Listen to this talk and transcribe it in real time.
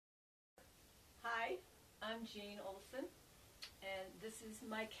Hi, I'm Jean Olson, and this is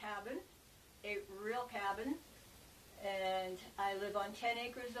my cabin, a real cabin, and I live on 10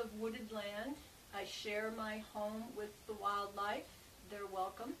 acres of wooded land. I share my home with the wildlife. They're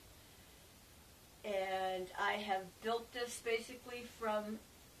welcome. And I have built this basically from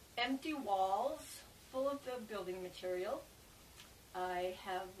empty walls full of the building material. I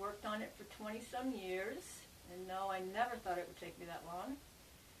have worked on it for 20-some years, and no, I never thought it would take me that long.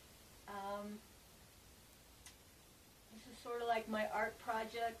 This is sort of like my art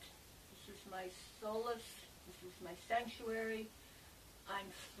project. This is my solace. This is my sanctuary. I'm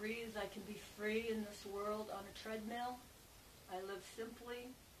free as I can be free in this world on a treadmill. I live simply.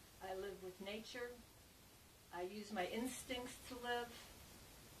 I live with nature. I use my instincts to live.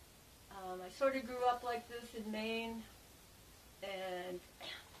 I sort of grew up like this in Maine, and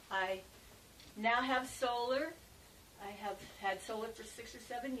I now have solar. I have had solar for 6 or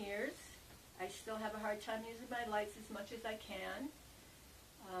 7 years. I still have a hard time using my lights as much as I can.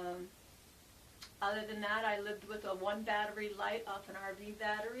 Other than that, I lived with a 1-battery light off an RV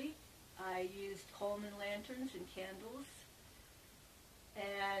battery. I used Coleman lanterns and candles.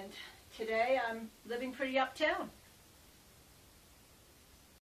 And today I'm living pretty uptown.